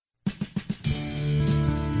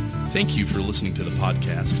Thank you for listening to the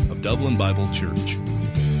podcast of Dublin Bible Church.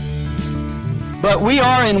 But we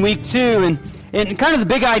are in week 2, and kind of the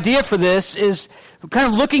big idea for this is kind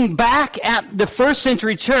of looking back at the first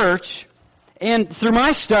century church, and through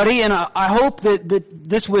my study, and I hope that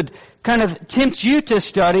this would kind of tempt you to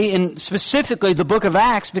study, and specifically the book of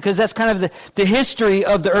Acts, because that's kind of the history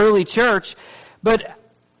of the early church. But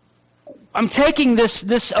I'm taking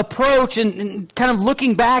this approach and kind of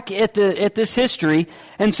looking back at this history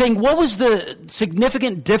and saying, what was the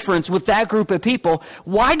significant difference with that group of people?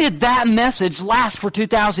 Why did that message last for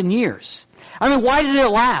 2,000 years? I mean, why did it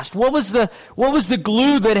last? What was the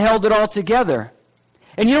glue that held it all together?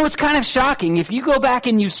 And you know, it's kind of shocking. If you go back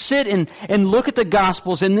and you sit and look at the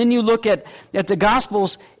Gospels, and then you look at the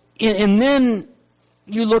Gospels, and then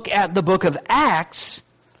you look at the book of Acts,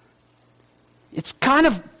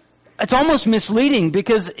 it's almost misleading,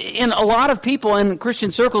 because in a lot of people in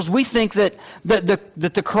Christian circles, we think that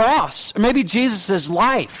the cross, or maybe Jesus'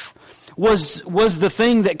 life, was the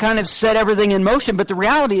thing that kind of set everything in motion. But the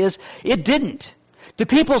reality is, it didn't. The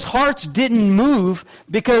people's hearts didn't move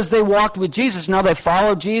because they walked with Jesus. Now, they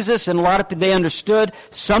followed Jesus, and a lot of people, they understood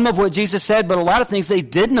some of what Jesus said, but a lot of things they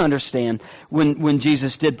didn't understand when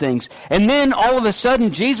Jesus did things. And then all of a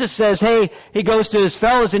sudden, Jesus says, hey, he goes to his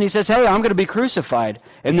fellows and he says, hey, I'm going to be crucified.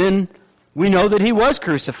 And then we know that he was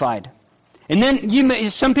crucified. And then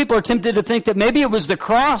some people are tempted to think that maybe it was the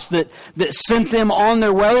cross that sent them on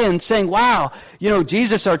their way and saying, wow, you know,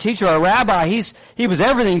 Jesus, our teacher, our rabbi, he was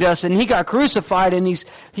everything to us, and he got crucified, and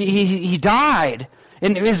he died.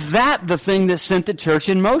 And is that the thing that sent the church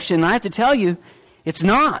in motion? And I have to tell you, it's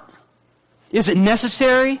not. Is it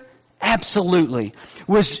necessary? Absolutely.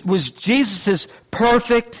 Was Jesus'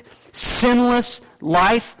 perfect, sinless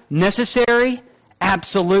life necessary?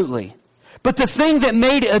 Absolutely. But the thing that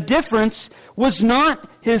made a difference was not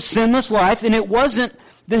his sinless life, and it wasn't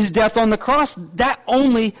his death on the cross. That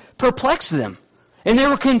only perplexed them. And they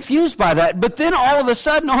were confused by that. But then all of a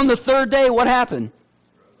sudden, on the third day, what happened?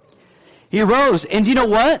 He rose. And you know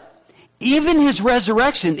what? Even his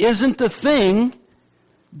resurrection isn't the thing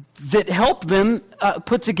that helped them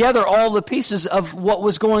put together all the pieces of what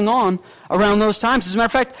was going on around those times. As a matter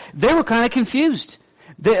of fact, they were kind of confused.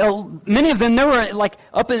 Many of them, they were like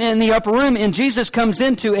up in the upper room, and Jesus comes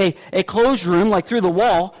into a closed room, like through the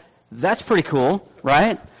wall. That's pretty cool,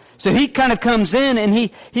 right? So he kind of comes in, and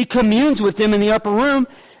he communes with them in the upper room,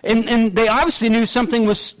 and they obviously knew something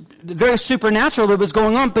was very supernatural that was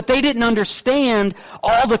going on, but they didn't understand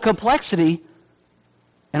all the complexity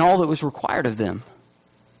and all that was required of them.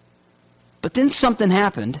 But then something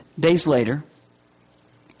happened, days later.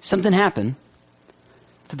 Something happened.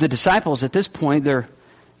 The disciples, at this point,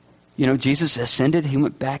 Jesus ascended, he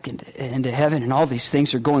went back into heaven, and all these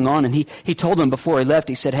things are going on. And he told them before he left,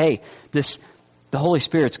 he said, hey, the Holy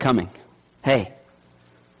Spirit's coming. Hey,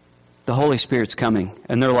 the Holy Spirit's coming.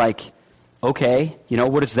 And they're like, okay,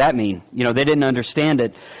 what does that mean? They didn't understand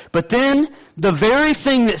it. But then the very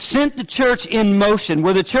thing that sent the church in motion,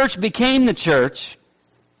 where the church became the church,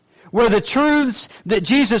 where the truths that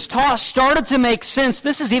Jesus taught started to make sense,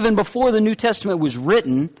 this is even before the New Testament was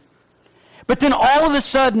written. But then all of a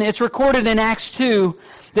sudden, it's recorded in Acts 2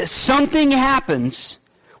 that something happens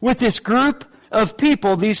with this group of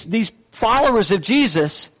people, these followers of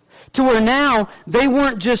Jesus, to where now they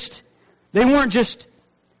weren't just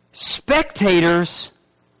spectators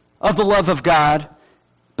of the love of God,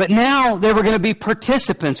 but now they were going to be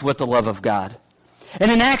participants with the love of God. And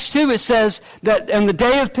in Acts 2 it says that on the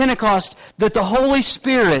day of Pentecost that the Holy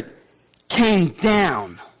Spirit came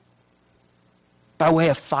down by way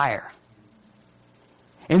of fire.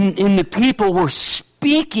 And the people were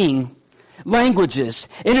speaking languages.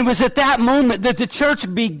 And it was at that moment that the church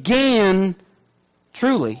began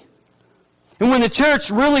truly. And when the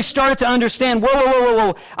church really started to understand,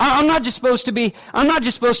 whoa, I'm not just supposed to be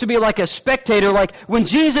like a spectator. Like when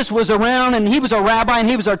Jesus was around and he was a rabbi and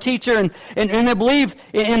he was our teacher, and they believed,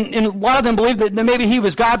 and a lot of them believed that maybe he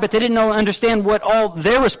was God, but they didn't understand what all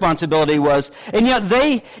their responsibility was. And yet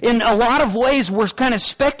they, in a lot of ways, were kind of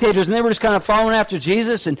spectators, and they were just kind of following after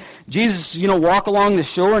Jesus. And Jesus, walk along the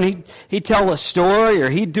shore, and he'd tell a story,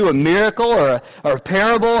 or he'd do a miracle or a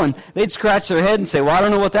parable, and they'd scratch their head and say, well, I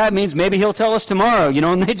don't know what that means. Maybe he'll tell us tomorrow,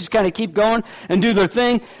 and they just kind of keep going and do their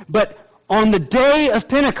thing. But on the day of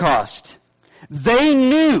Pentecost, they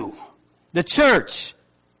knew, the church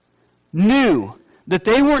knew, that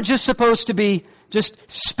they weren't just supposed to be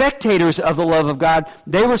just spectators of the love of God.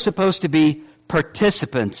 They were supposed to be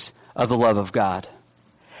participants of the love of God.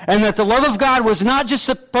 And that the love of God was not just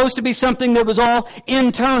supposed to be something that was all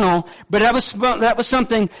internal, but that was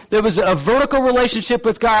something that was a vertical relationship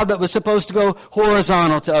with God that was supposed to go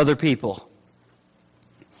horizontal to other people.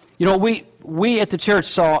 You know, we at the church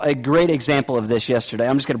saw a great example of this yesterday.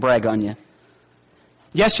 I'm just going to brag on you.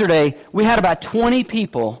 Yesterday, we had about 20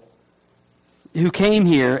 people who came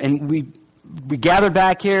here, and we gathered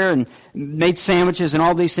back here and made sandwiches and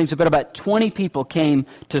all these things, but about 20 people came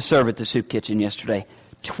to serve at the soup kitchen yesterday.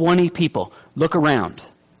 20 people. Look around.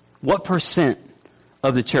 What percent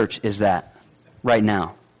of the church is that right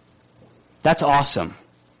now? That's awesome.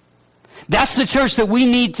 That's the church that we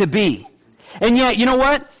need to be. And yet, you know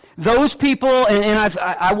what? Those people, and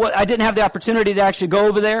I didn't have the opportunity to actually go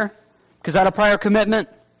over there because I had a prior commitment,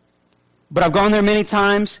 but I've gone there many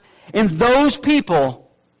times. And those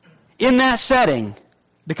people in that setting,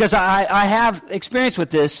 because I have experience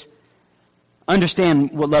with this,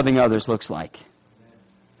 understand what loving others looks like.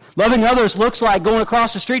 Loving others looks like going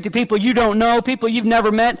across the street to people you don't know, people you've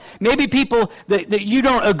never met, maybe people that you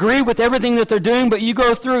don't agree with everything that they're doing, but you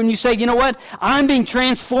go through and you say, you know what? I'm being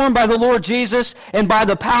transformed by the Lord Jesus, and by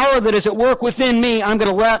the power that is at work within me, I'm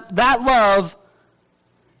going to let that love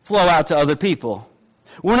flow out to other people.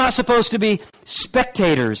 We're not supposed to be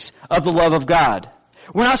spectators of the love of God.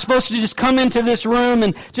 We're not supposed to just come into this room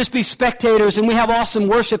and just be spectators and we have awesome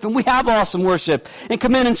worship, and we have awesome worship, and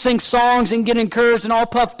come in and sing songs and get encouraged and all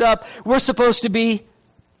puffed up. We're supposed to be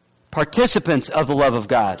participants of the love of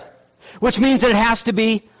God, which means that it has to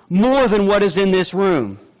be more than what is in this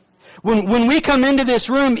room. When we come into this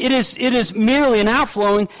room, it is merely an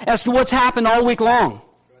outflowing as to what's happened all week long.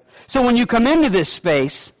 So when you come into this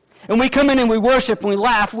space, and we come in and we worship and we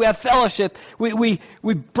laugh, we have fellowship, we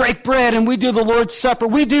break bread and we do the Lord's Supper.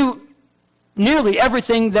 We do nearly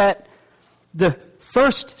everything that the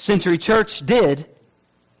first century church did.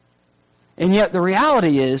 And yet the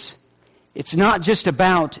reality is, it's not just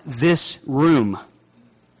about this room.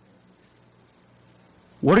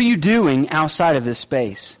 What are you doing outside of this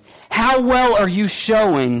space? How well are you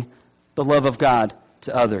showing the love of God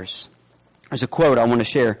to others? There's a quote I want to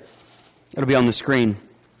share. It'll be on the screen.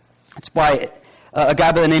 It's by a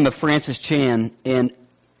guy by the name of Francis Chan, and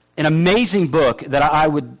an amazing book that I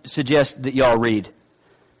would suggest that y'all read.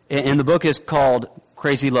 And the book is called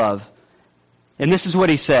Crazy Love. And this is what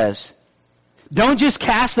he says. Don't just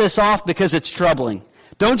cast this off because it's troubling.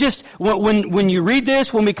 Don't just, when you read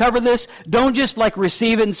this, when we cover this, don't just like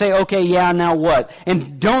receive it and say, okay, yeah, now what?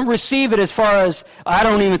 And don't receive it as far as, I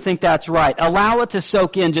don't even think that's right. Allow it to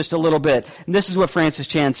soak in just a little bit. And this is what Francis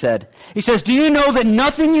Chan said. He says, do you know that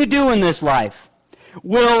nothing you do in this life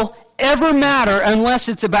will ever matter unless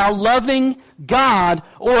it's about loving God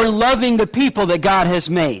or loving the people that God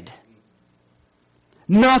has made?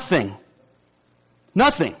 Nothing.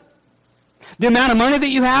 Nothing. The amount of money that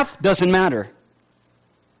you have doesn't matter.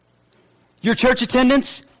 Your church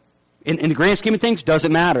attendance, in the grand scheme of things,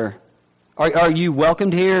 doesn't matter. Are you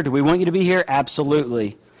welcomed here? Do we want you to be here?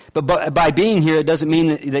 Absolutely. But by being here, it doesn't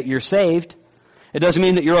mean that you're saved. It doesn't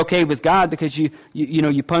mean that you're okay with God because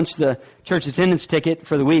you punched the church attendance ticket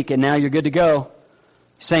for the week and now you're good to go.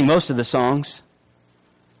 You sang most of the songs.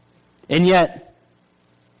 And yet,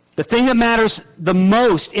 the thing that matters the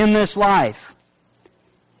most in this life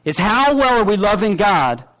is how well are we loving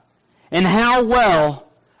God, and how well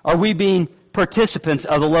are we being participants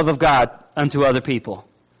of the love of God unto other people?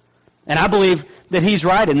 And I believe that he's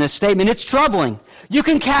right in this statement. It's troubling. You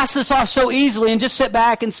can cast this off so easily and just sit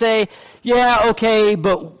back and say, yeah, okay,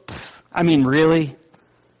 but, really?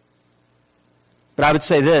 But I would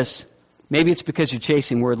say this. Maybe it's because you're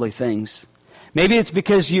chasing worldly things. Maybe it's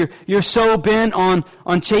because you're so bent on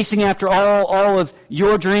chasing after all of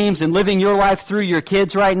your dreams and living your life through your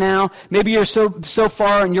kids right now. Maybe you're so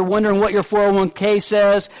far and you're wondering what your 401k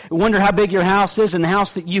says, wonder how big your house is and the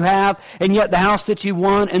house that you have, and yet the house that you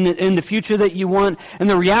want and the future that you want. And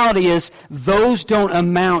the reality is, those don't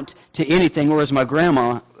amount to anything, or as my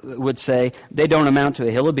grandma would say, they don't amount to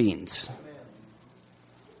a hill of beans.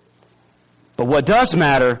 But what does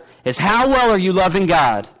matter is how well are you loving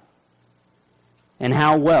God? And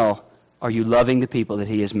how well are you loving the people that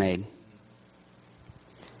he has made?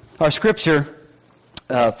 Our scripture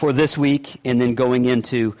for this week and then going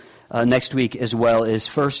into next week as well is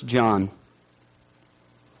 1 John.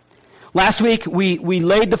 Last week we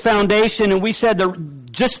laid the foundation and we said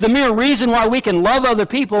just the mere reason why we can love other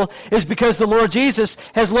people is because the Lord Jesus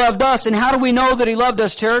has loved us. And how do we know that he loved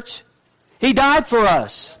us, church? He died for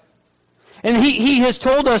us. And he has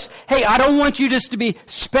told us, hey, I don't want you just to be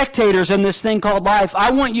spectators in this thing called life. I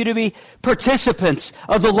want you to be participants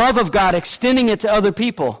of the love of God, extending it to other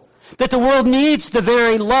people. That the world needs the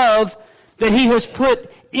very love that he has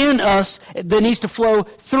put in us that needs to flow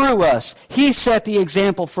through us. He set the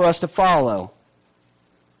example for us to follow.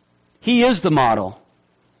 He is the model,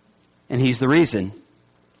 and He's the reason.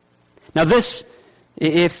 Now this,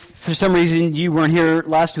 if for some reason you weren't here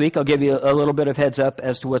last week, I'll give you a little bit of heads up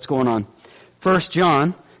as to what's going on. 1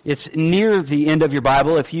 John, it's near the end of your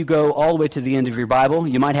Bible. If you go all the way to the end of your Bible,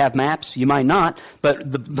 you might have maps, you might not,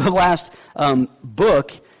 but the last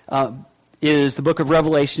book is the book of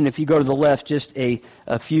Revelation. If you go to the left, just a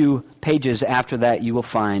few pages after that, you will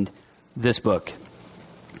find this book.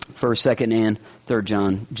 1st, 2nd, and 3rd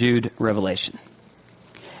John, Jude, Revelation.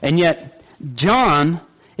 And yet, John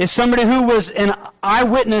is somebody who was an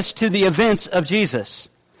eyewitness to the events of Jesus.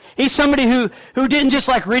 He's somebody who didn't just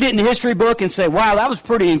like read it in the history book and say, wow, that was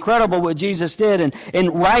pretty incredible what Jesus did,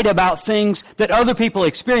 and write about things that other people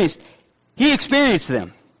experienced. He experienced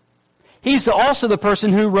them. He's also the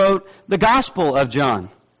person who wrote the Gospel of John.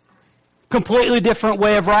 Completely different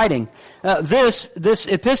way of writing. This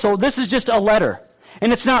epistle, this is just a letter.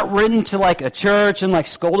 And it's not written to like a church and like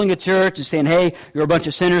scolding a church and saying, hey, you're a bunch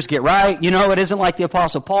of sinners, get right. You know, it isn't like the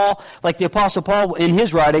Apostle Paul. Like the Apostle Paul in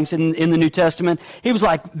his writings in the New Testament, he was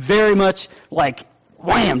like very much like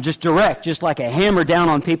wham, just direct, just like a hammer down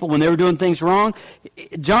on people when they were doing things wrong.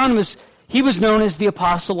 John was known as the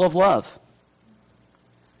Apostle of Love.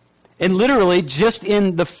 And literally, just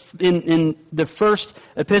in the first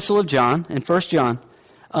epistle of John, in 1 John,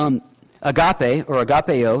 agape, or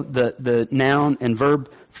agapeo, the noun and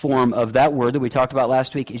verb form of that word that we talked about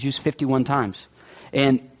last week, is used 51 times.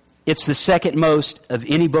 And it's the second most of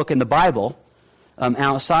any book in the Bible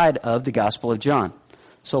outside of the Gospel of John.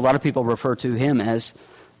 So a lot of people refer to him as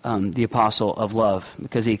the Apostle of Love,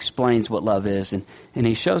 because he explains what love is, and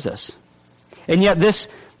he shows us. And yet this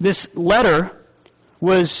letter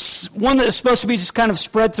was one that was supposed to be just kind of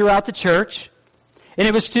spread throughout the church. And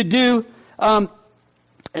it was to do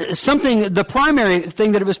something, the primary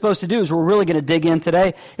thing that it was supposed to do, is we're really going to dig in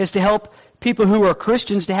today, is to help people who are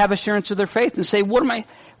Christians to have assurance of their faith and say, what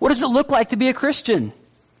does it look like to be a Christian?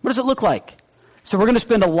 What does it look like? So we're going to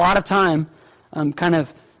spend a lot of time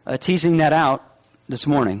teasing that out this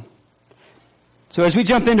morning. So as we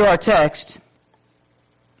jump into our text,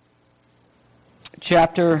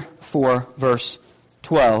 chapter 4, verse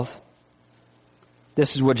 12,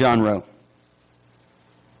 this is what John wrote.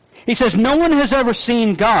 He says, no one has ever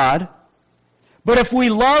seen God, but if we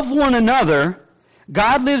love one another,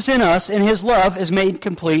 God lives in us, and His love is made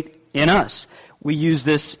complete in us. We used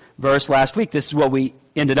this verse last week. This is what we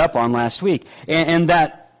ended up on last week. And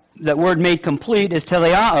that word made complete is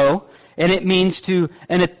teleao, and it means to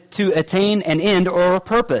attain an end or a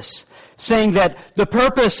purpose. Saying that the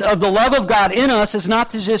purpose of the love of God in us is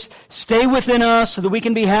not to just stay within us so that we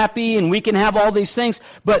can be happy and we can have all these things,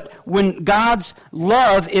 but when God's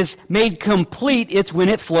love is made complete, it's when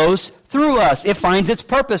it flows through us. It finds its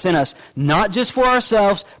purpose in us, not just for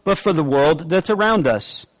ourselves, but for the world that's around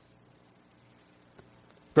us.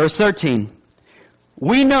 Verse 13,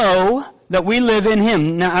 we know that we live in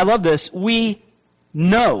Him. Now, I love this. We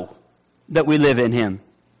know that we live in Him.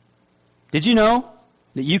 Did you know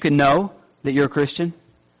that you can know that you're a Christian?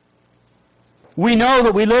 We know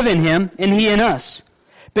that we live in Him and He in us,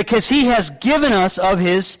 because He has given us of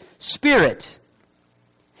His Spirit.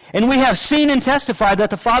 And we have seen and testified that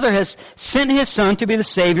the Father has sent His Son to be the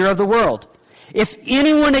Savior of the world. If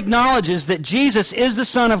anyone acknowledges that Jesus is the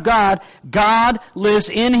Son of God, God lives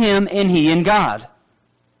in Him and He in God.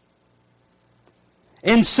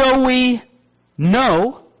 And so we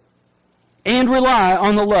know and rely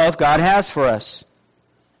on the love God has for us.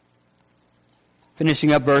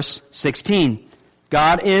 Finishing up verse 16.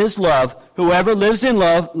 God is love. Whoever lives in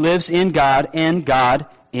love lives in God, and God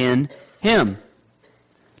in him.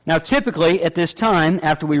 Now, typically, at this time,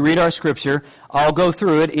 after we read our scripture, I'll go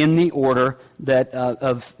through it in the order that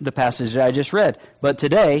of the passage that I just read. But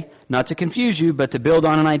today, not to confuse you, but to build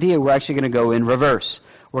on an idea, we're actually going to go in reverse.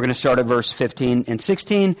 We're going to start at verse 15 and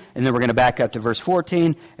 16, and then we're going to back up to verse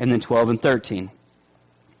 14, and then 12 and 13.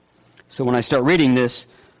 So when I start reading this,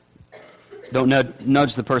 don't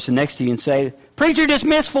nudge the person next to you and say, "Preacher just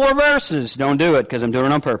missed 4 verses." Don't do it, because I'm doing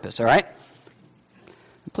it on purpose, all right?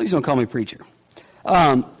 Please don't call me preacher.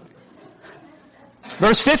 Verse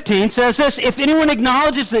 15 says this: if anyone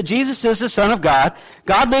acknowledges that Jesus is the Son of God,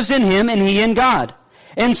 God lives in him and he in God.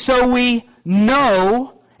 And so we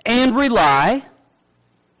know and rely.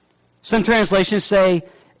 Some translations say,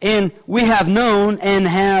 and we have known and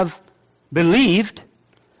have believed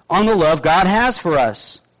on the love God has for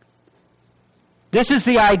us. This is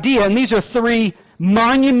the idea, and these are 3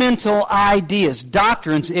 monumental ideas,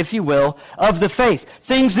 doctrines, if you will, of the faith.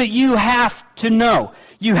 Things that you have to know.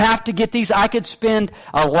 You have to get these. I could spend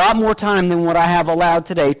a lot more time than what I have allowed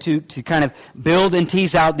today to kind of build and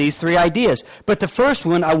tease out these three ideas. But the first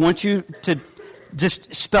one, I want you to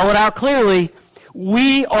just spell it out clearly.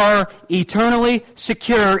 We are eternally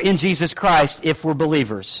secure in Jesus Christ if we're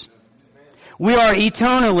believers. We are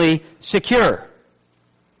eternally secure.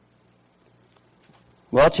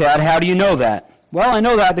 Well, Chad, how do you know that? Well, I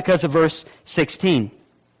know that because of verse 16.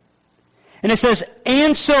 And it says,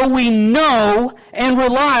 and so we know and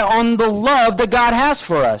rely on the love that God has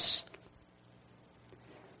for us.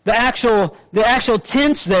 The actual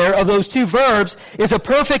tense there of those two verbs is a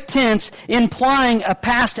perfect tense implying a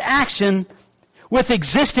past action with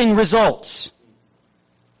existing results.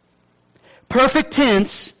 Perfect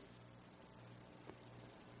tense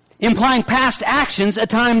implying past actions, a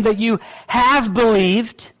time that you have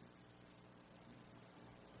believed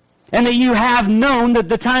and that you have known, that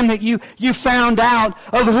the time that you found out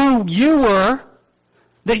of who you were,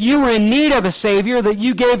 that you were in need of a Savior, that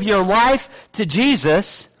you gave your life to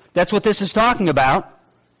Jesus. That's what this is talking about.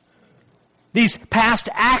 These past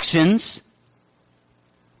actions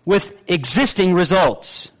with existing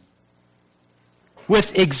results.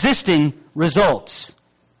 With existing results.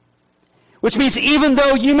 Which means even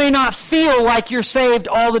though you may not feel like you're saved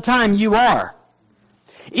all the time, you are.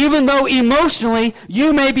 Even though emotionally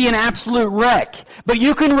you may be an absolute wreck, but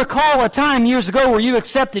you can recall a time years ago where you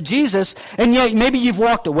accepted Jesus, and yet maybe you've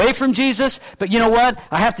walked away from Jesus, but you know what?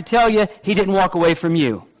 I have to tell you, He didn't walk away from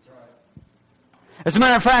you. As a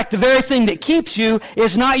matter of fact, the very thing that keeps you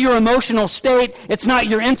is not your emotional state, it's not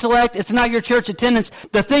your intellect, it's not your church attendance.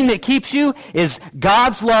 The thing that keeps you is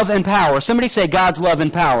God's love and power. Somebody say God's love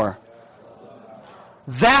and power.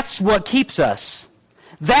 That's what keeps us.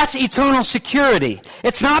 That's eternal security.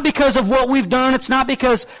 It's not because of what we've done. It's not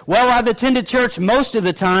because, well, I've attended church most of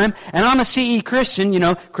the time, and I'm a CE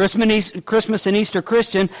Christian, Christmas and Easter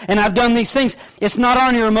Christian, and I've done these things. It's not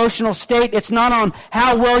on your emotional state. It's not on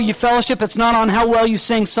how well you fellowship. It's not on how well you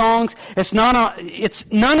sing songs. It's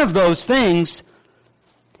none of those things.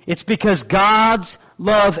 It's because God's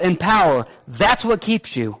love and power, that's what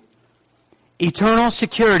keeps you. Eternal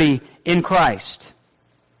security in Christ.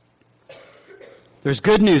 There's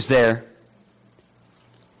good news there.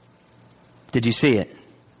 Did you see it?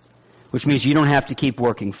 Which means you don't have to keep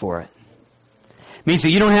working for it. It means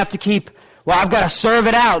that you don't have to keep, well, I've got to serve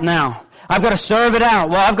it out now. I've got to serve it out.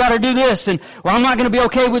 Well, I've got to do this, and well, I'm not going to be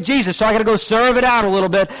okay with Jesus, so I got to go serve it out a little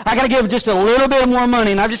bit. I got to give just a little bit more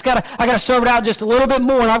money, and I got to serve it out just a little bit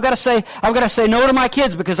more, and I've got to say no to my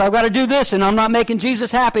kids because I've got to do this, and I'm not making Jesus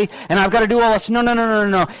happy, and I've got to do all this.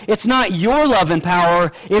 No. It's not your love and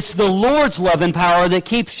power. It's the Lord's love and power that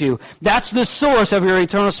keeps you. That's the source of your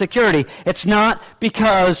eternal security. It's not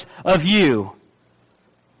because of you.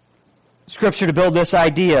 Scripture to build this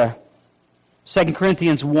idea. 2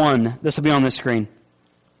 Corinthians 1. This will be on the screen.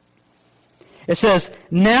 It says,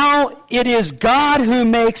 now it is God who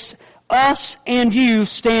makes us and you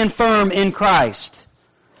stand firm in Christ.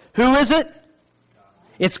 Who is it?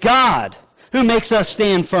 It's God who makes us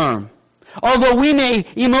stand firm. Although we may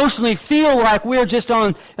emotionally feel like we're just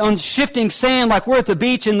on shifting sand, like we're at the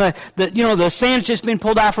beach and the sand's just been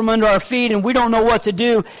pulled out from under our feet and we don't know what to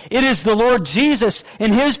do, it is the Lord Jesus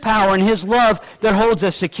and His power and His love that holds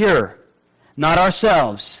us secure. Not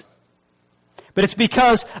ourselves. But it's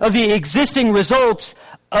because of the existing results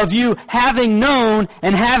of you having known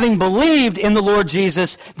and having believed in the Lord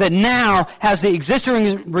Jesus that now has the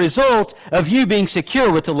existing result of you being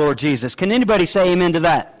secure with the Lord Jesus. Can anybody say amen to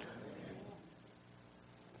that?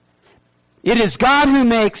 It is God who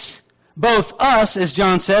makes both us, as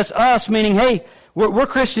John says, us meaning, hey, we're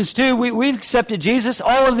Christians too. We've accepted Jesus.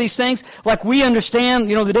 All of these things, like we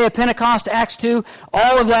understand, the day of Pentecost, Acts 2,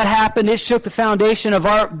 all of that happened. It shook the foundation of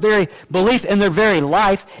our very belief and their very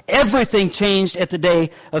life. Everything changed at the day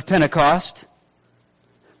of Pentecost.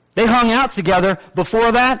 They hung out together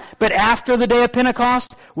before that, but after the day of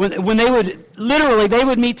Pentecost, when they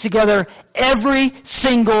would meet together every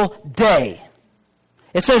single day.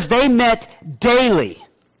 It says they met daily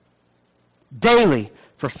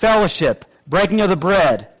for fellowship, breaking of the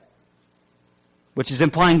bread, which is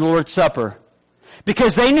implying the Lord's Supper.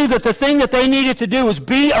 Because they knew that the thing that they needed to do was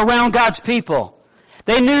be around God's people.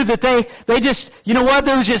 They knew that they just,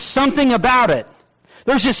 there was just something about it.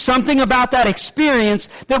 There was just something about that experience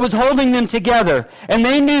that was holding them together. And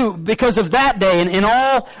they knew because of that day and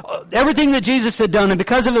everything that Jesus had done and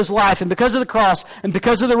because of His life and because of the cross and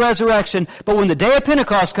because of the resurrection. But when the day of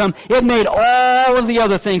Pentecost came, it made all of the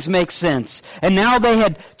other things make sense. And now they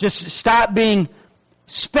had just stopped being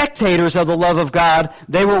spectators of the love of God.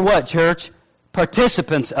 They were what, church?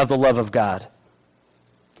 Participants of the love of God.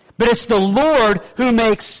 But it's the Lord who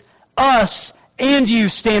makes us and you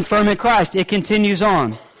stand firm in Christ. It continues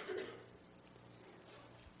on.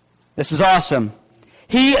 This is awesome.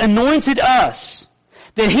 He anointed us,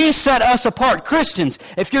 that He set us apart. Christians,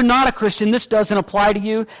 if you're not a Christian, this doesn't apply to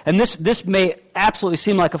you, and this may absolutely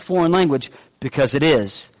seem like a foreign language, because it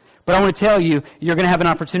is. But I want to tell you, you're going to have an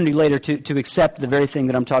opportunity later to accept the very thing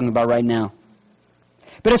that I'm talking about right now.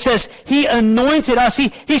 But it says, He anointed us.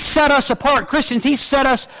 He set us apart. Christians, He set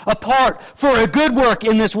us apart for a good work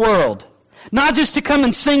in this world. Not just to come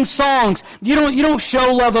and sing songs. You don't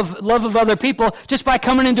show love of other people just by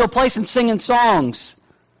coming into a place and singing songs.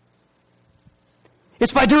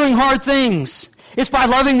 It's by doing hard things. It's by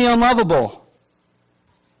loving the unlovable.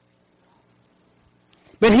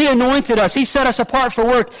 But He anointed us. He set us apart for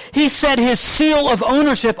work. He set His seal of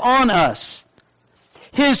ownership on us.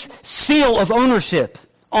 His seal of ownership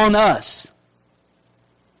on us.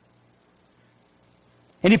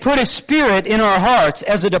 And He put His Spirit in our hearts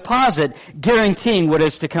as a deposit, guaranteeing what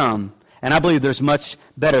is to come. And I believe there's much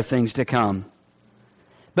better things to come.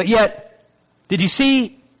 But yet, did you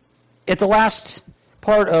see at the last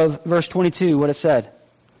part of verse 22 what it said?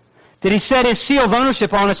 That He set His seal of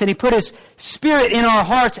ownership on us, and He put His Spirit in our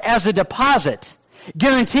hearts as a deposit,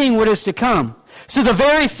 guaranteeing what is to come. So the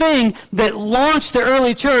very thing that launched the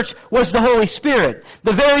early church was the Holy Spirit.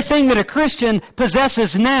 The very thing that a Christian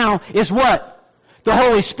possesses now is what? The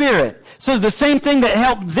Holy Spirit. So the same thing that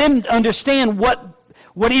helped them understand what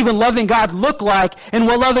even loving God looked like and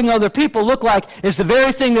what loving other people looked like is the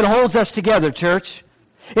very thing that holds us together, church.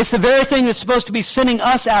 It's the very thing that's supposed to be sending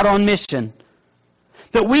us out on mission.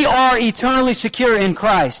 That we are eternally secure in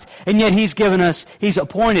Christ, and yet He's given us, He's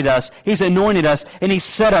appointed us, He's anointed us, and He's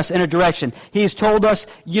set us in a direction. He's told us,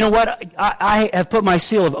 you know what, I have put my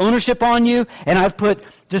seal of ownership on you, and I've put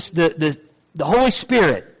just the Holy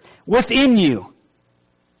Spirit within you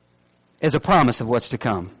as a promise of what's to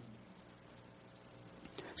come.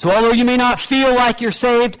 So although you may not feel like you're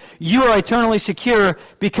saved, you are eternally secure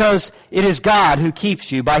because it is God who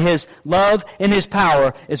keeps you. By His love and His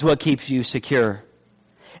power is what keeps you secure.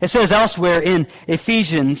 It says elsewhere in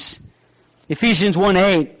Ephesians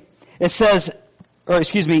 1:8, it says,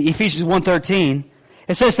 Ephesians 1:13,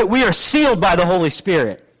 it says that we are sealed by the Holy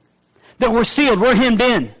Spirit. That we're sealed, we're hemmed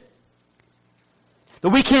in. That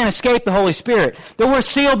we can't escape the Holy Spirit. That we're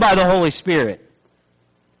sealed by the Holy Spirit.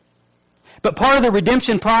 But part of the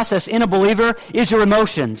redemption process in a believer is your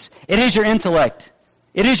emotions. It is your intellect.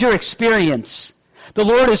 It is your experience. The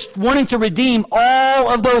Lord is wanting to redeem all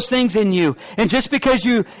of those things in you. And just because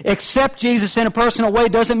you accept Jesus in a personal way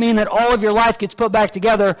doesn't mean that all of your life gets put back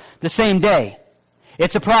together the same day.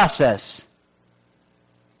 It's a process.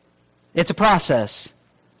 It's a process.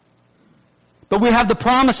 But we have the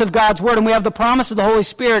promise of God's Word, and we have the promise of the Holy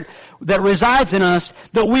Spirit that resides in us,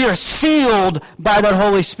 that we are sealed by that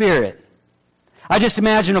Holy Spirit. I just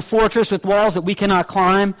imagine a fortress with walls that we cannot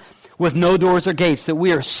climb, with no doors or gates, that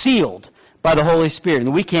we are sealed by the Holy Spirit,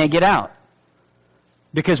 and we can't get out.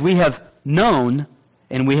 Because we have known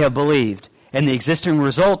and we have believed. And the existing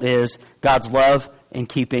result is God's love and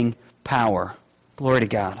keeping power. Glory to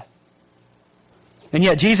God. And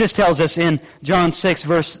yet Jesus tells us in John 6,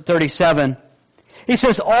 verse 37, He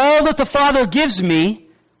says, all that the Father gives me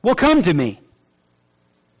will come to me.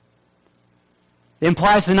 It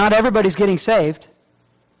implies that not everybody's getting saved.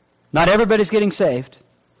 Not everybody's getting saved.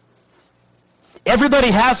 Everybody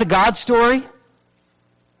has a God story.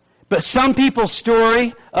 But some people's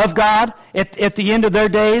story of God at the end of their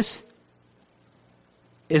days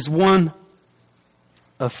is one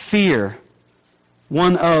of fear.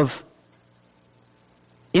 One of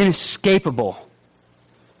inescapable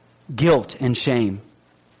guilt and shame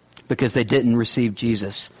because they didn't receive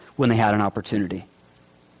Jesus when they had an opportunity.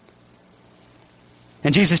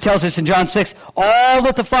 And Jesus tells us in John 6, all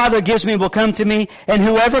that the Father gives me will come to me, and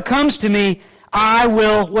whoever comes to me, I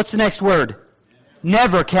will, what's the next word?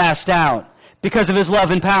 Never cast out, because of His love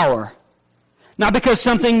and power. Not because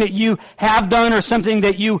something that you have done or something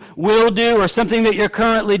that you will do or something that you're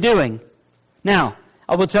currently doing. Now,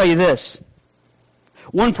 I will tell you this.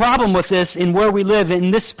 One problem with this in where we live,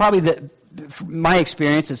 and this is probably my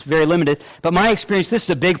experience, it's very limited, but my experience, this is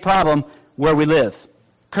a big problem where we live,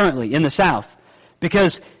 currently, in the South.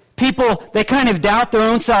 Because people, they kind of doubt their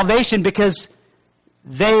own salvation because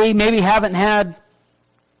they maybe haven't had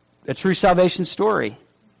a true salvation story.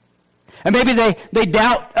 And maybe they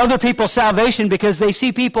doubt other people's salvation because they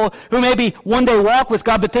see people who maybe one day walk with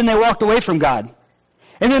God, but then they walked away from God.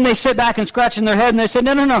 And then they sit back and scratch in their head and they say,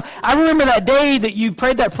 no, I remember that day that you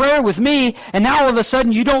prayed that prayer with me, and now all of a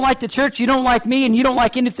sudden you don't like the church, you don't like me, and you don't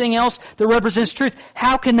like anything else that represents truth.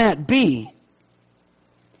 How can that be?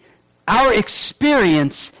 Our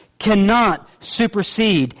experience cannot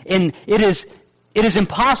supersede, and it is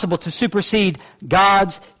impossible to supersede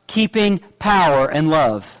God's keeping power and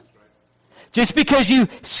love. Just because you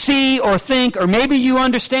see or think or maybe you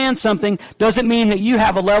understand something doesn't mean that you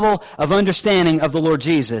have a level of understanding of the Lord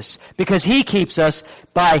Jesus, because He keeps us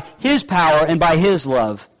by His power and by His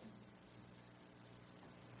love.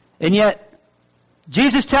 And yet,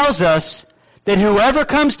 Jesus tells us that whoever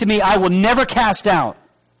comes to me, I will never cast out.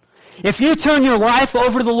 If you turn your life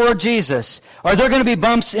over to the Lord Jesus, are there going to be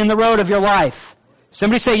bumps in the road of your life?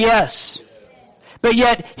 Somebody say yes. But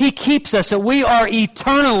yet, He keeps us so we are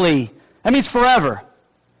eternally, that means forever,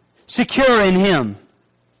 secure in Him.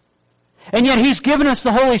 And yet He's given us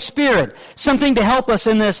the Holy Spirit, something to help us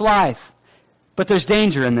in this life. But there's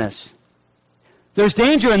danger in this. There's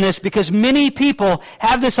danger in this because many people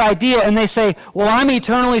have this idea and they say, well, I'm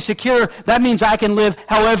eternally secure. That means I can live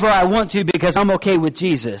however I want to because I'm okay with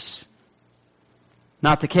Jesus.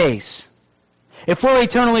 Not the case. If we're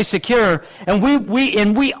eternally secure and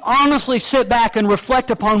we honestly sit back and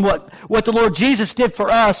reflect upon what the Lord Jesus did for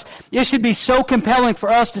us, it should be so compelling for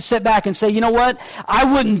us to sit back and say, you know what?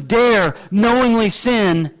 I wouldn't dare knowingly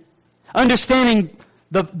sin, understanding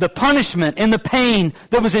the punishment and the pain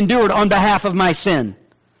that was endured on behalf of my sin.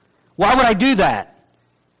 Why would I do that?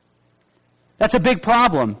 That's a big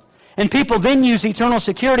problem. And people then use eternal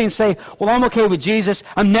security and say, well, I'm okay with Jesus.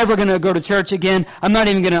 I'm never going to go to church again. I'm not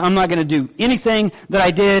going to do anything that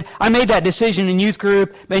I did. I made that decision in youth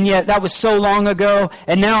group, and yet that was so long ago,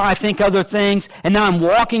 and now I think other things, and now I'm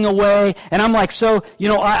walking away, and I'm like, so,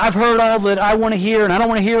 I've heard all that I want to hear, and I don't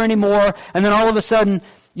want to hear anymore, and then all of a sudden,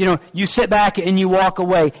 you sit back and you walk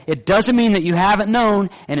away. It doesn't mean that you haven't known,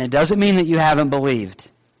 and it doesn't mean that you haven't believed.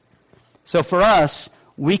 So for us,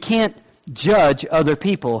 we can't judge other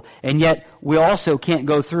people, and yet we also can't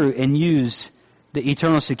go through and use the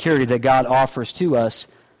eternal security that God offers to us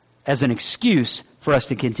as an excuse for us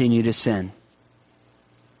to continue to sin.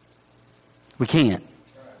 We can't.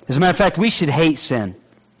 As a matter of fact, we should hate sin.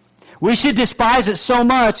 We should despise it so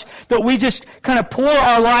much that we just kind of pour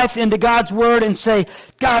our life into God's Word and say,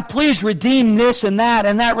 God, please redeem this and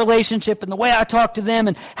that relationship and the way I talk to them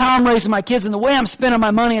and how I'm raising my kids and the way I'm spending my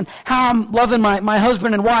money and how I'm loving my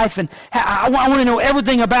husband and wife. And I want to know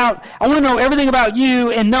everything about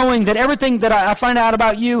you, and knowing that everything that I find out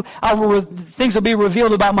about you, things will be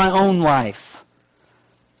revealed about my own life.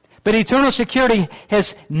 But eternal security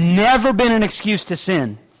has never been an excuse to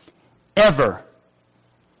sin. Ever.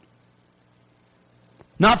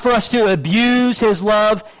 Not for us to abuse His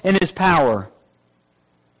love and His power.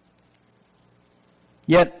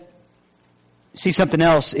 Yet, see something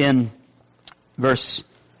else in verse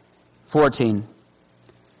 14. It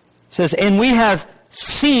says, and we have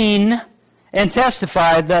seen and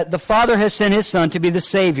testified that the Father has sent His Son to be the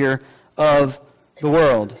Savior of the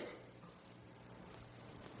world.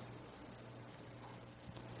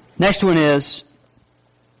 Next one is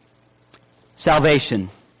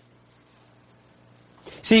salvation.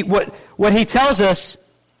 See, what he tells us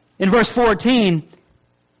in verse 14,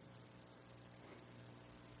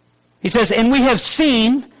 he says, and we have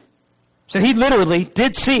seen, so he literally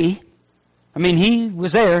did see. I mean, he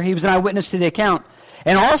was there. He was an eyewitness to the account.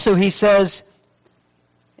 And also he says,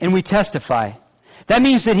 and we testify. That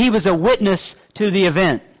means that he was a witness to the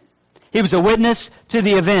event. He was a witness to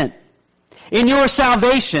the event. In your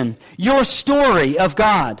salvation, your story of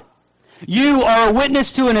God, you are a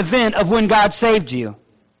witness to an event of when God saved you.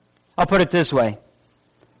 I'll put it this way.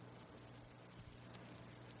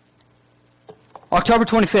 October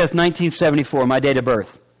 25th, 1974, my date of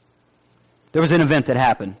birth. There was an event that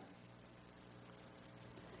happened.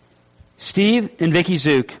 Steve and Vicki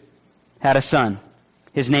Zook had a son.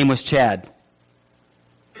 His name was Chad.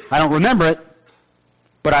 I don't remember it,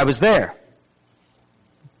 but I was there.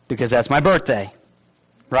 Because that's my birthday.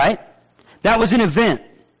 Right? That was an event.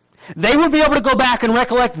 They would be able to go back and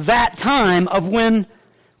recollect that time of when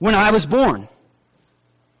I was born.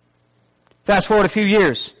 Fast forward a few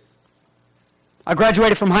years. I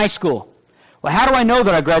graduated from high school. Well, how do I know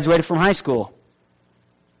that I graduated from high school?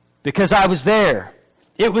 Because I was there.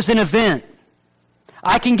 It was an event.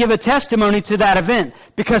 I can give a testimony to that event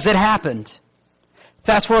because it happened.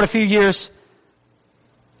 Fast forward a few years.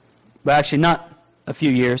 Well, actually not a few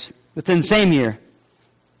years. Within the same year.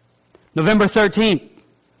 November 13th,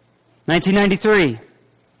 1993.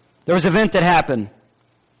 There was an event that happened.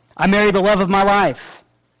 I married the love of my life.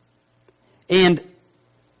 And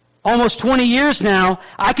almost 20 years now,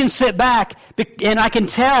 I can sit back and I can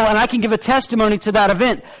tell and I can give a testimony to that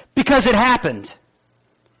event because it happened.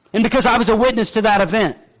 And because I was a witness to that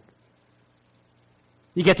event.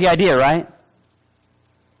 You get the idea, right?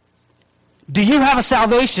 Do you have a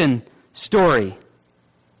salvation story?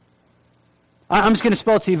 I'm just going to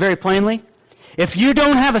spell it to you very plainly. If you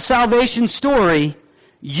don't have a salvation story,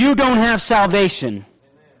 you don't have salvation.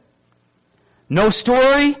 No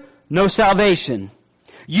story, no salvation.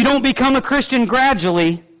 You don't become a Christian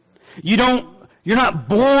gradually. You're not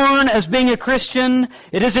born as being a Christian.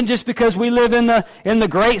 It isn't just because we live in the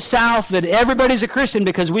great South that everybody's a Christian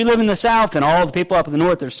because we live in the South and all the people up in the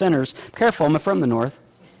North are sinners. Careful, I'm from the North.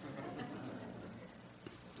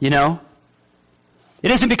 You know? It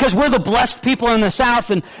isn't because we're the blessed people in the South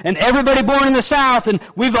and everybody born in the South and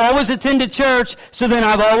we've always attended church, so then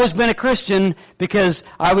I've always been a Christian, because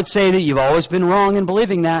I would say that you've always been wrong in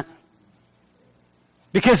believing that.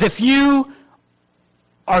 Because if you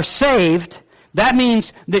are saved, that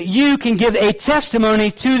means that you can give a testimony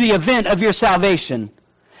to the event of your salvation.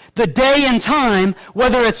 The day and time,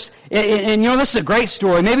 whether it's, and this is a great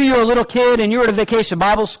story. Maybe you're a little kid and you were at a vacation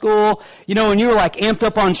Bible school, and you were like amped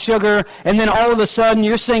up on sugar, and then all of a sudden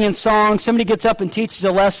you're singing songs, somebody gets up and teaches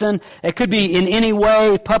a lesson. It could be in any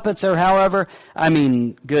way, puppets or however. I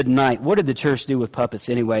mean, good night. What did the church do with puppets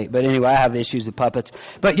anyway? But anyway, I have issues with puppets.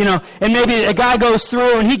 But, and maybe a guy goes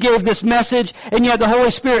through and he gave this message, and yet the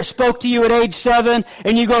Holy Spirit spoke to you at age 7,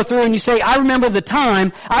 and you go through and you say, I remember the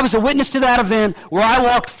time I was a witness to that event where I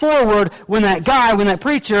walked forward when that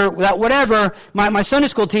preacher, that whatever, my Sunday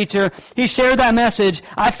school teacher, he shared that message.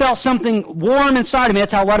 I felt something warm inside of me.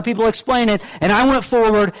 That's how a lot of people explain it. And I went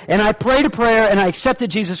forward and I prayed a prayer and I accepted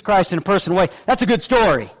Jesus Christ in a personal way. That's a good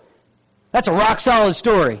story. That's a rock solid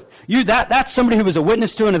story. That's somebody who was a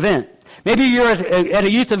witness to an event. Maybe you're at a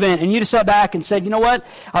youth event and you just sat back and said, you know what?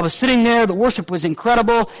 I was sitting there, the worship was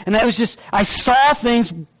incredible, and that was just, I saw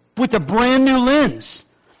things with a brand new lens.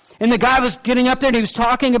 And the guy was getting up there and he was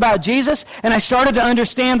talking about Jesus, and I started to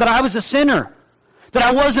understand that I was a sinner, that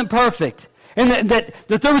I wasn't perfect, and that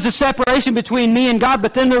there was a separation between me and God.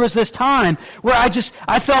 But then there was this time where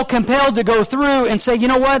I felt compelled to go through and say, you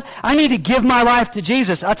know what? I need to give my life to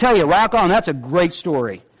Jesus. I'll tell you, rock on. That's a great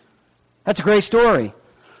story. That's a great story.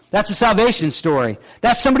 That's a salvation story.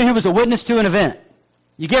 That's somebody who was a witness to an event.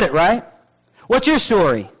 You get it, right? What's your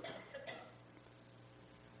story?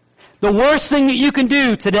 The worst thing that you can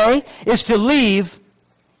do today is to leave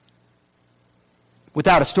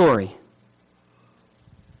without a story.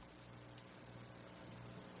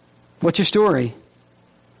 What's your story?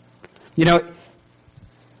 To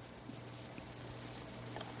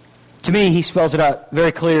me, he spells it out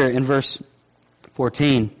very clear in verse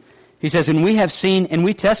 14. He says, and we have seen and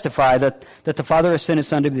we testify that the Father has sent His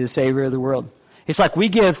Son to be the Savior of the world. It's like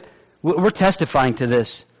we're testifying to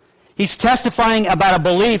this. He's testifying about a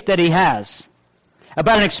belief that he has,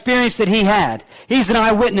 about an experience that he had. He's an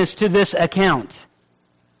eyewitness to this account.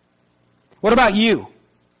 What about you?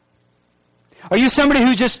 Are you somebody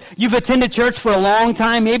you've attended church for a long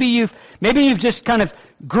time? Maybe you've just kind of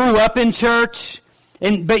grew up in church,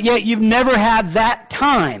 but yet you've never had that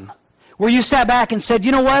time where you sat back and said,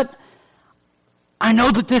 you know what? I know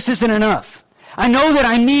that this isn't enough. I know that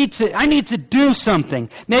I need to do something.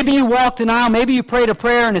 Maybe you walked an aisle. Maybe you prayed a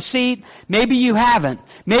prayer in a seat. Maybe you haven't.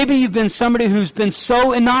 Maybe you've been somebody who's been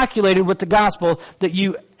so inoculated with the gospel that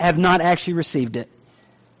you have not actually received it.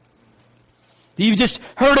 You've just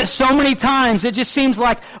heard it so many times, it just seems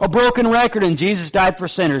like a broken record. And Jesus died for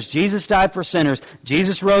sinners. Jesus died for sinners.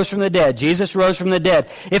 Jesus rose from the dead. Jesus rose from the dead.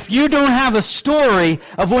 If you don't have a story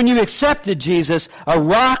of when you accepted Jesus, a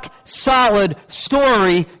rock-solid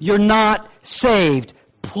story, you're not saved.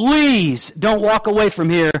 Please don't walk away from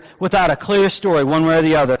here without a clear story, one way or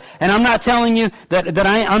the other. And I'm not telling you that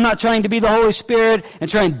I'm not trying to be the Holy Spirit and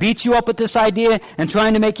try and beat you up with this idea and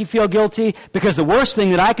trying to make you feel guilty, because the worst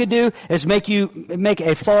thing that I could do is make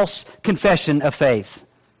a false confession of faith.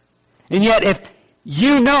 And yet, if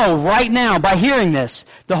you know right now by hearing this,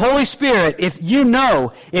 the Holy Spirit, if you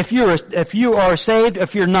know if you are saved,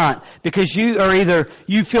 if you're not, because you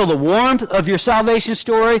feel the warmth of your salvation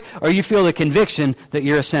story, or you feel the conviction that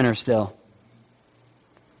you're a sinner still.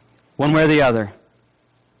 One way or the other.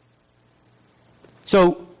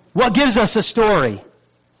 So, what gives us a story?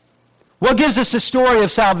 What gives us a story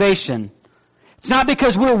of salvation? It's not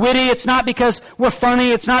because we're witty. It's not because we're funny.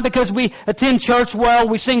 It's not because we attend church well,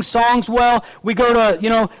 we sing songs well, we go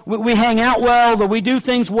to, we hang out well, that we do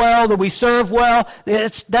things well, that we serve well.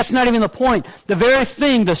 That's not even the point. The very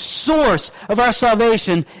thing, the source of our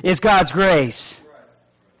salvation is God's grace.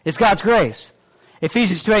 It's God's grace.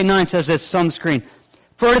 Ephesians 2:8-9 says this, it's on the screen.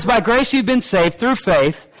 For it is by grace you've been saved through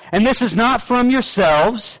faith, and this is not from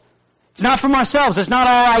yourselves. It's not from ourselves. It's not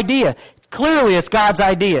our idea. Clearly, it's God's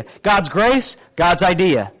idea. God's grace, God's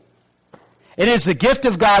idea. It is the gift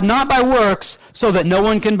of God, not by works, so that no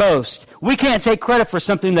one can boast. We can't take credit for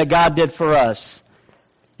something that God did for us.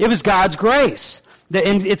 It was God's grace.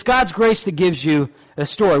 And it's God's grace that gives you a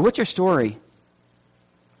story. What's your story?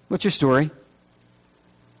 What's your story?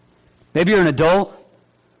 Maybe you're an adult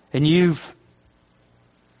and you've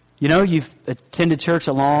attended church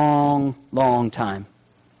a long, long time.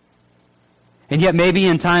 And yet maybe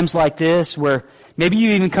in times like this where maybe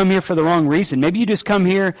you even come here for the wrong reason. Maybe you just come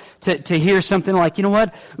here to hear something like, you know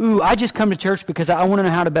what? I just come to church because I want to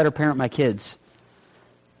know how to better parent my kids.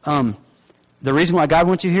 The reason why God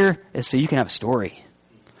wants you here is so you can have a story.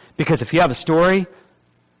 Because if you have a story,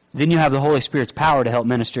 then you have the Holy Spirit's power to help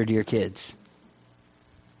minister to your kids.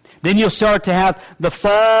 Then you'll start to have the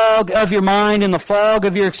fog of your mind and the fog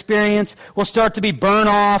of your experience will start to be burned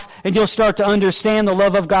off, and you'll start to understand the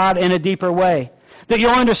love of God in a deeper way. That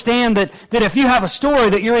you'll understand that if you have a story,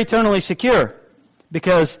 that you're eternally secure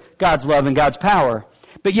because God's love and God's power.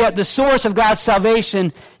 But yet the source of God's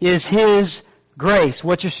salvation is His grace.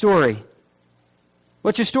 What's your story?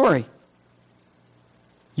 What's your story?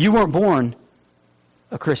 You weren't born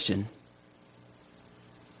a Christian.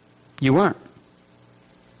 You weren't.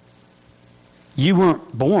 You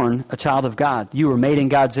weren't born a child of God. You were made in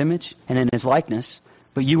God's image and in His likeness,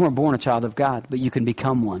 but you weren't born a child of God, but you can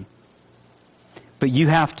become one. But you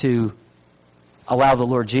have to allow the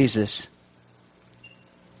Lord Jesus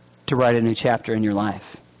to write a new chapter in your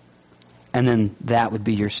life. And then that would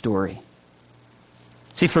be your story.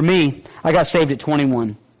 See, for me, I got saved at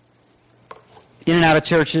 21. In and out of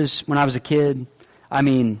churches when I was a kid. I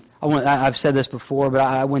mean, I've said this before, but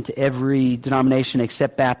I went to every denomination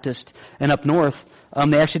except Baptist. And up north,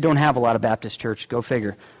 they actually don't have a lot of Baptist church. Go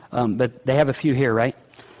figure. But they have a few here, right?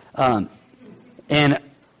 And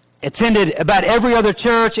attended about every other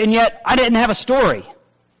church, and yet I didn't have a story.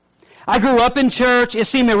 I grew up in church. It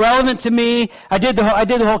seemed irrelevant to me. I did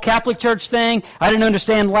the whole Catholic Church thing. I didn't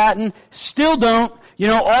understand Latin. Still don't.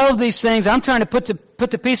 All of these things. I'm trying to put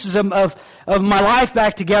the pieces of my life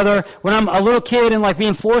back together when I'm a little kid and like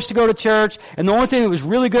being forced to go to church. And the only thing that was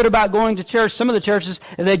really good about going to church, some of the churches,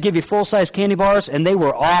 they'd give you full-size candy bars, and they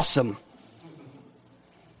were awesome.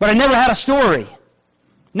 But I never had a story.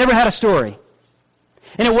 Never had a story.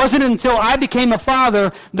 And it wasn't until I became a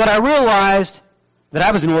father that I realized that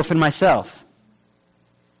I was an orphan myself.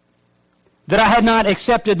 That I had not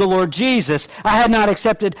accepted the Lord Jesus. I had not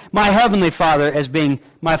accepted my Heavenly Father as being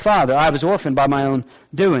my Father. I was orphaned by my own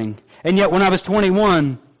doing. And yet when I was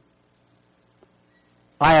 21,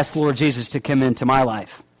 I asked the Lord Jesus to come into my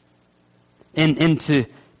life. And to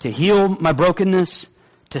heal my brokenness,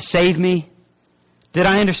 to save me. Did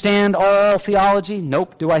I understand all theology?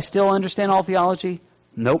 Nope. Do I still understand all theology?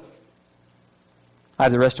 Nope. I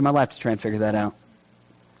have the rest of my life to try and figure that out.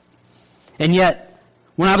 And yet,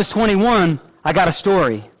 when I was 21, I got a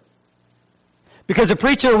story. Because the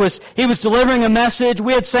preacher was delivering a message.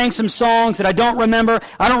 We had sang some songs that I don't remember.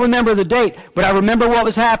 I don't remember the date, but I remember what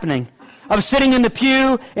was happening. I was sitting in the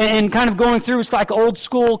pew and kind of going through, it's like old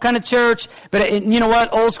school kind of church. But you know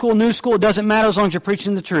what? Old school, new school, it doesn't matter as long as you're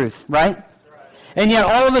preaching the truth, right? And yet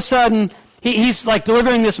all of a sudden, he's like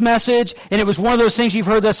delivering this message, and it was one of those things you've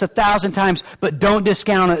heard this 1,000 times, but don't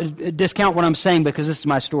discount what I'm saying because this is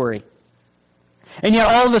my story. And yet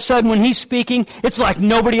all of a sudden when he's speaking, it's like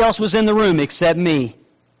nobody else was in the room except me.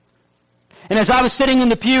 And as I was sitting in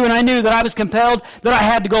the pew and I knew that I was compelled that I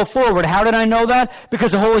had to go forward. How did I know that?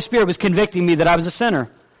 Because the Holy Spirit was convicting me that I was a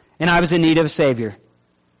sinner and I was in need of a Savior.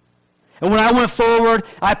 And when I went forward,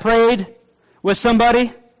 I prayed with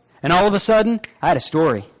somebody, and all of a sudden I had a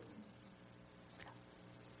story.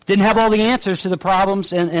 Didn't have all the answers to the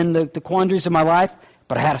problems and the quandaries of my life,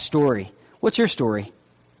 but I had a story. What's your story?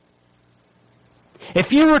 If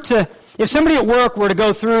somebody at work were to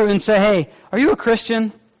go through and say, "Hey, are you a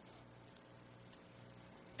Christian?"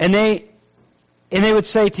 And they would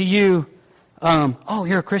say to you, "Oh,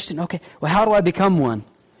 you're a Christian? Okay. Well, how do I become one?"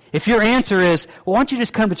 If your answer is, "Well, why don't you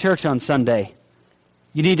just come to church on Sunday?"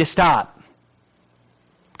 You need to stop.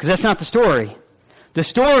 Because that's not the story. The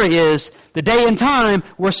story is the day and time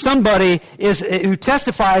where somebody who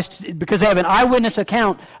testifies because they have an eyewitness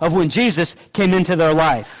account of when Jesus came into their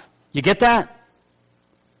life. You get that?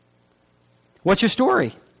 What's your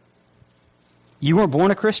story? You weren't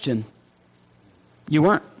born a Christian. You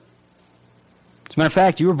weren't. As a matter of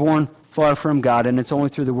fact, you were born far from God, and it's only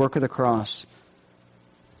through the work of the cross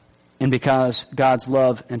and because God's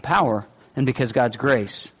love and power and because God's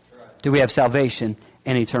grace do we have salvation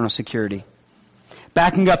and eternal security.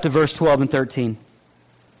 Backing up to verse 12 and 13.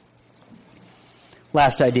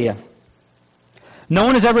 Last idea. No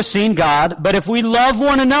one has ever seen God, but if we love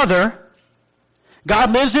one another,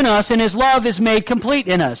 God lives in us, and his love is made complete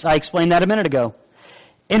in us. I explained that a minute ago.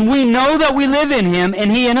 And we know that we live in him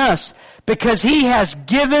and he in us because he has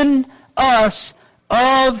given us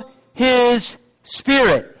of his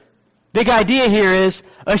Spirit. Big idea here is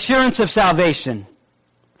assurance of salvation.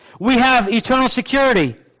 We have eternal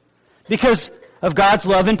security because of God's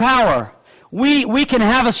love and power. We can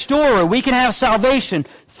have a story. We can have salvation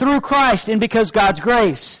through Christ and because God's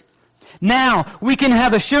grace. Now, we can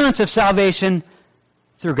have assurance of salvation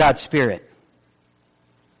through God's Spirit.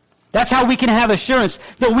 That's how we can have assurance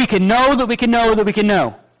that we can know, that we can know, that we can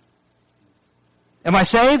know. Am I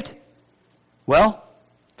saved? Well,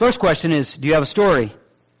 first question is, do you have a story?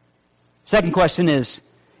 Second question is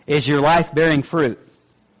your life bearing fruit?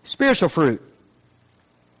 Spiritual fruit.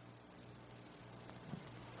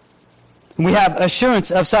 We have assurance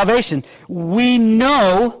of salvation. We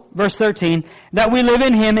know, verse 13, that we live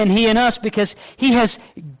in him and he in us because he has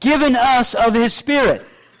given us of his Spirit.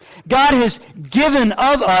 God has given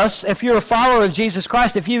of us, if you're a follower of Jesus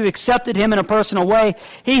Christ, if you've accepted him in a personal way,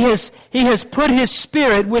 he has put his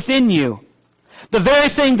Spirit within you. The very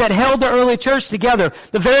thing that held the early church together,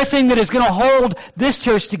 the very thing that is going to hold this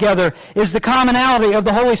church together is the commonality of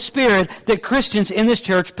the Holy Spirit that Christians in this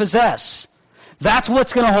church possess. That's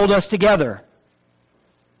what's going to hold us together.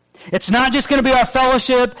 It's not just going to be our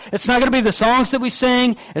fellowship. It's not going to be the songs that we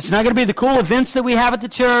sing. It's not going to be the cool events that we have at the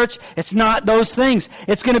church. It's not those things.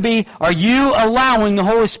 It's going to be, are you allowing the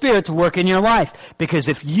Holy Spirit to work in your life? Because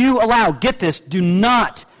if you allow, get this, do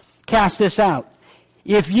not cast this out.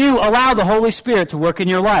 If you allow the Holy Spirit to work in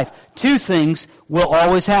your life, two things will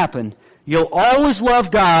always happen. You'll always love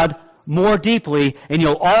God more deeply, and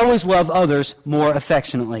you'll always love others more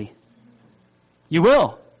affectionately. You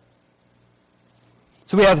will.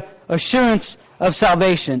 So we have assurance of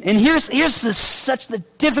salvation. And here's such the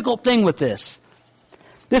difficult thing with this.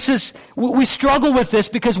 We struggle with this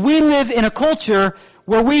because we live in a culture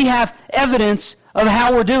where we have evidence of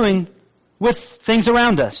how we're doing with things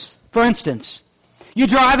around us. For instance, you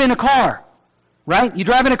drive in a car, right? You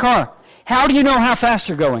drive in a car. How do you know how fast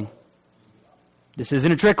you're going? This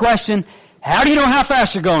isn't a trick question. How do you know how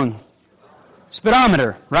fast you're going?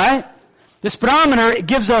 Speedometer, right? The speedometer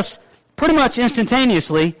gives us pretty much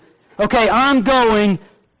instantaneously, okay, I'm going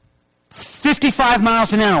 55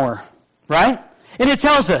 miles an hour, right? And it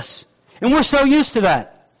tells us. And we're so used to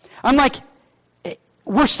that. I'm like,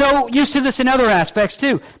 we're so used to this in other aspects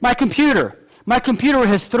too. My computer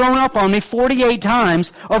has thrown up on me 48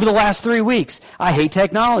 times over the last 3 weeks. I hate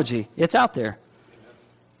technology. It's out there.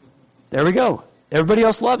 There we go. Everybody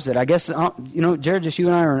else loves it. I guess, Jared, just you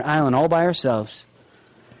and I are on an island all by ourselves.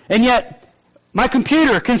 And yet, my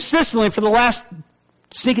computer consistently for the last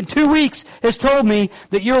stinking 2 weeks has told me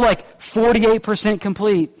that you're like 48%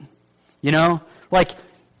 complete. Like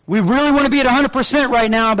we really want to be at 100% right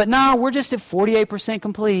now, but no, we're just at 48%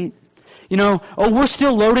 complete. We're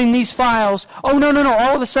still loading these files. Oh, no.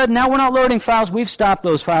 All of a sudden, now we're not loading files. We've stopped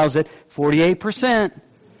those files at 48%.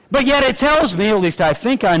 But yet it tells me, at least I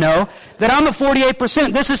think I know, that I'm at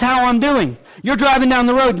 48%. This is how I'm doing. You're driving down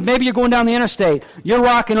the road. Maybe you're going down the interstate. You're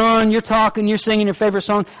rocking on. You're talking. You're singing your favorite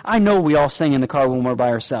song. I know we all sing in the car when we're by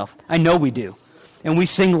ourselves. I know we do. And we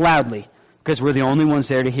sing loudly because we're the only ones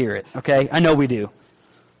there to hear it. Okay? I know we do.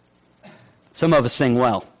 Some of us sing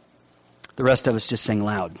well. The rest of us just sing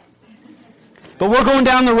loud. But we're going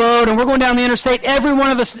down the road and we're going down the interstate. Every one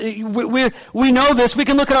of us, we know this. We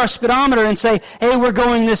can look at our speedometer and say, hey, we're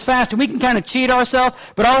going this fast. And we can kind of cheat ourselves.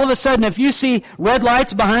 But all of a sudden, if you see red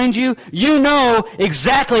lights behind you, you know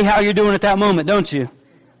exactly how you're doing at that moment, don't you? Amen.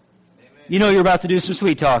 You know you're about to do some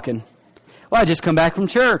sweet talking. Well, I just come back from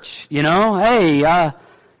church, Hey,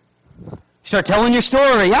 start telling your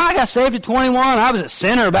story. Yeah, I got saved at 21. I was a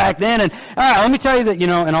sinner back then. And let me tell you that,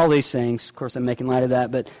 and all these things. Of course, I'm making light of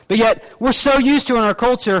that. But yet, we're so used to in our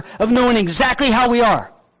culture of knowing exactly how we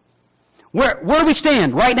are. Where do we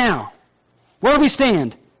stand right now? Where do we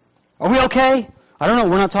stand? Are we okay? I don't know.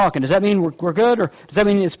 We're not talking. Does that mean we're good? Or does that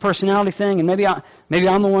mean it's a personality thing? And maybe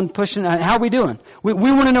I'm the one pushing. How are we doing? We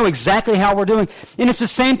want to know exactly how we're doing. And it's the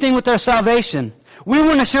same thing with our salvation. We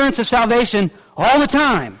want assurance of salvation all the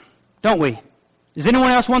time. Don't we? Does anyone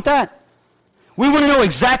else want that? We want to know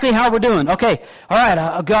exactly how we're doing. Okay, all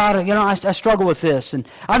right, God, I struggle with this. And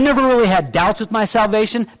I've never really had doubts with my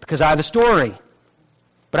salvation because I have a story.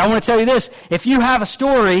 But I want to tell you this. If you have a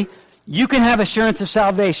story, you can have assurance of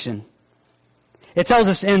salvation. It tells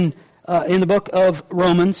us in the book of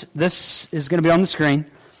Romans, this is going to be on the screen,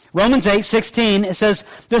 Romans 8:16, it says,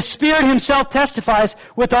 the Spirit himself testifies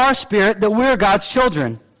with our spirit that we're God's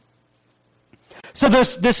children. So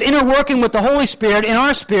this inner working with the Holy Spirit in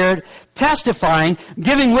our spirit, testifying,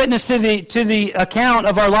 giving witness to the account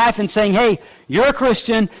of our life and saying, hey, you're a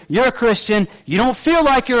Christian, you don't feel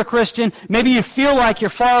like you're a Christian, maybe you feel like you're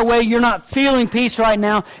far away, you're not feeling peace right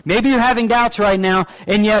now, maybe you're having doubts right now,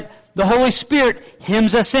 and yet the Holy Spirit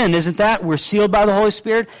hymns us in. Isn't that? We're sealed by the Holy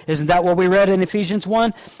Spirit. Isn't that what we read in Ephesians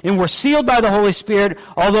 1? And we're sealed by the Holy Spirit,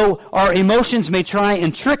 although our emotions may try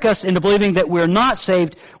and trick us into believing that we're not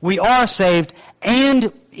saved, we are saved,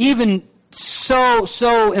 and even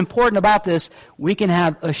so important about this, we can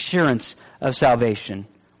have assurance of salvation.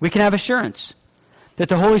 We can have assurance that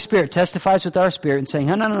the Holy Spirit testifies with our spirit and saying,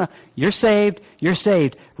 no, you're saved.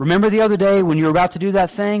 Remember the other day when you were about to do that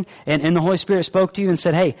thing and the Holy Spirit spoke to you and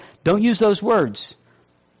said, hey, don't use those words.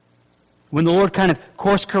 When the Lord kind of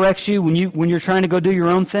course corrects you when you're trying to go do your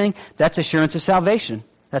own thing, that's assurance of salvation.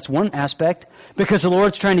 That's one aspect, because the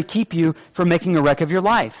Lord's trying to keep you from making a wreck of your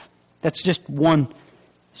life. That's just one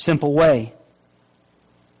simple way.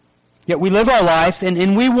 Yet we live our life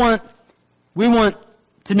and we want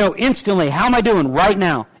to know instantly, how am I doing right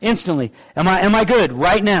now? Instantly. Am I good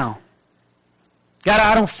right now? God,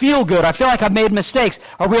 I don't feel good. I feel like I've made mistakes.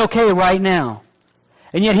 Are we okay right now?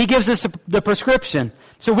 And yet He gives us the prescription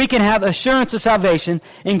so we can have assurance of salvation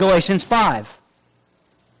in Galatians 5.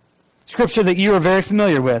 Scripture that you are very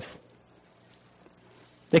familiar with.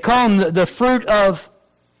 They call them the fruit of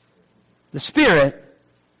the Spirit,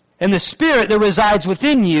 and the Spirit that resides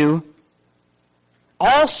within you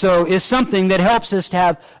also is something that helps us to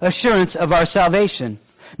have assurance of our salvation.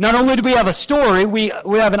 Not only do we have a story, we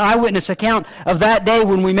have an eyewitness account of that day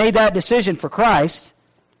when we made that decision for Christ,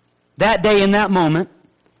 that day in that moment,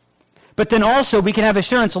 but then also we can have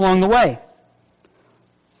assurance along the way.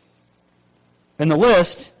 And the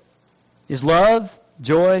list is love,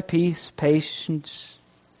 joy, peace, patience.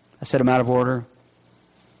 I said them out of order.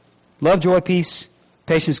 Love, joy, peace,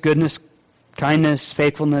 patience, goodness, kindness,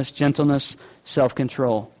 faithfulness, gentleness,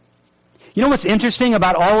 self-control. You know what's interesting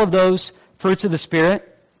about all of those fruits of the Spirit?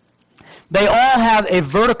 They all have a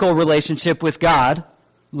vertical relationship with God.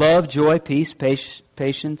 Love, joy, peace,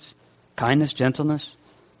 patience, kindness, gentleness,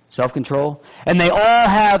 self-control. And they all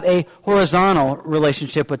have a horizontal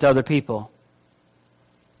relationship with other people.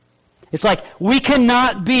 It's like we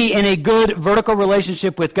cannot be in a good vertical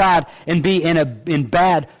relationship with God and be in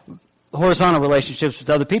bad horizontal relationships with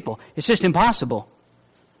other people. It's just impossible.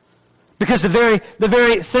 Because the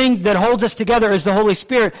very thing that holds us together is the Holy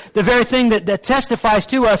Spirit. The very thing that testifies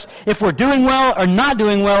to us if we're doing well or not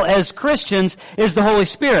doing well as Christians is the Holy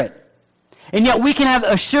Spirit. And yet we can have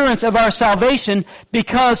assurance of our salvation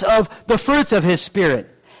because of the fruits of His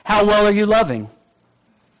Spirit. How well are you loving?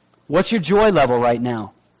 What's your joy level right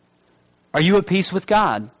now? Are you at peace with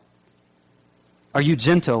God? Are you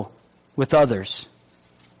gentle with others?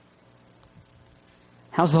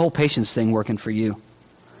 How's the whole patience thing working for you?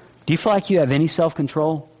 Do you feel like you have any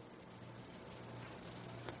self-control?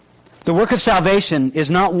 The work of salvation is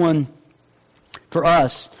not one for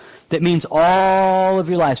us that means all of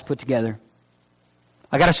your life's put together.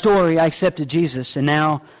 I got a story, I accepted Jesus, and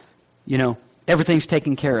now, everything's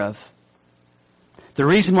taken care of. The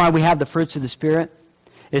reason why we have the fruits of the Spirit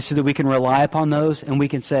is so that we can rely upon those and we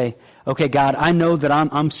can say, okay, God, I know that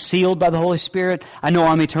I'm sealed by the Holy Spirit. I know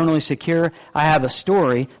I'm eternally secure. I have a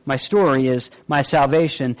story. My story is my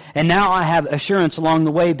salvation. And now I have assurance along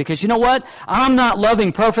the way because you know what? I'm not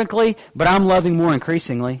loving perfectly, but I'm loving more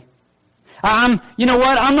increasingly. I'm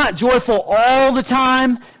not joyful all the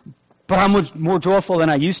time, but I'm more joyful than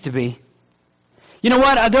I used to be. You know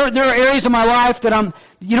what? There are areas of my life that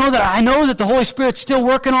that I know that the Holy Spirit's still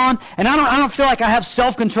working on, and I don't feel like I have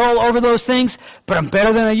self-control over those things, but I'm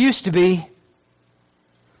better than I used to be.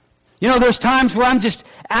 There's times where I'm just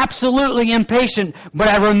absolutely impatient, but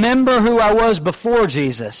I remember who I was before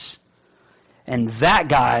Jesus, and that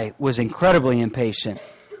guy was incredibly impatient.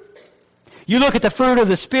 You look at the fruit of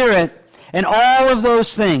the Spirit, and all of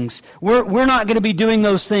those things, we're not going to be doing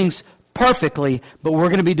those things perfectly, but we're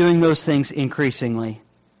going to be doing those things increasingly.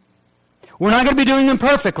 We're not going to be doing them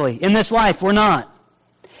perfectly in this life. We're not.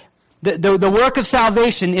 The work of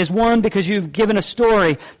salvation is one because you've given a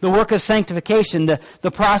story. The work of sanctification,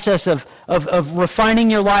 the process of refining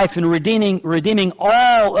your life and redeeming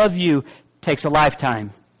all of you takes a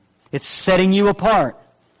lifetime. It's setting you apart,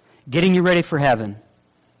 getting you ready for heaven.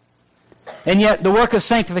 And yet the work of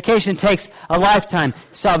sanctification takes a lifetime.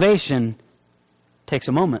 Salvation takes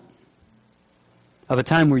a moment of a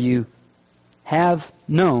time where you have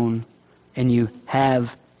known and you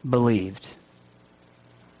have believed.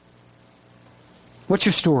 What's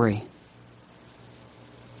your story?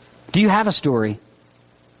 Do you have a story?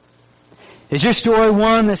 Is your story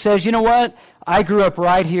one that says, you know what? I grew up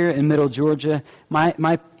right here in Middle Georgia.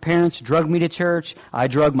 My parents drugged me to church. I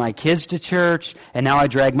drug my kids to church. And now I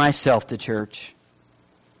drag myself to church.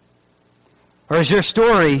 Or is your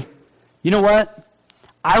story, you know what?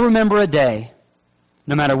 I remember a day,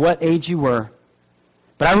 no matter what age you were,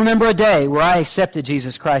 but I remember a day where I accepted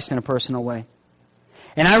Jesus Christ in a personal way.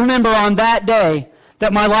 And I remember on that day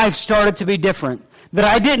that my life started to be different. That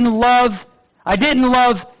I didn't love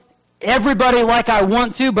everybody like I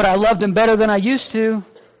want to, but I loved them better than I used to.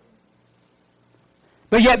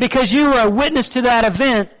 But yet, because you were a witness to that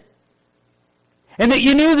event, and that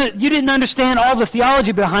you knew that you didn't understand all the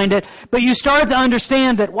theology behind it, but you started to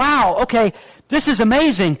understand that, wow, okay, this is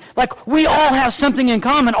amazing. Like, we all have something in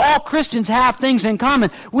common. All Christians have things in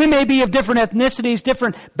common. We may be of different ethnicities,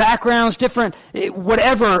 different backgrounds, different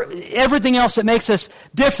whatever, everything else that makes us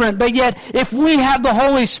different. But yet, if we have the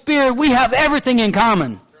Holy Spirit, we have everything in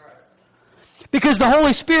common. Because the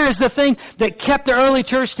Holy Spirit is the thing that kept the early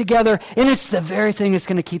church together, and it's the very thing that's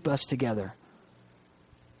going to keep us together.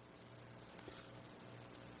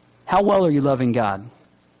 How well are you loving God?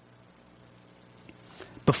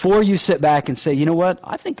 Before you sit back and say, you know what,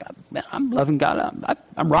 I think I'm loving God.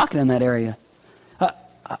 I'm rocking in that area.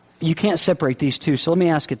 You can't separate these two. So let me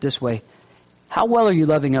ask it this way. How well are you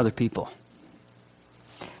loving other people?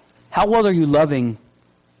 How well are you loving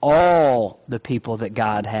all the people that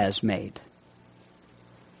God has made?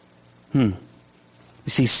 You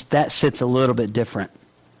see, that sits a little bit different.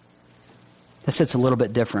 That sits a little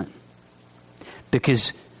bit different.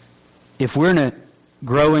 Because if we're in a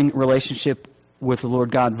growing relationship with the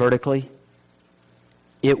Lord God vertically,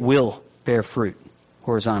 it will bear fruit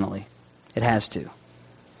horizontally. It has to.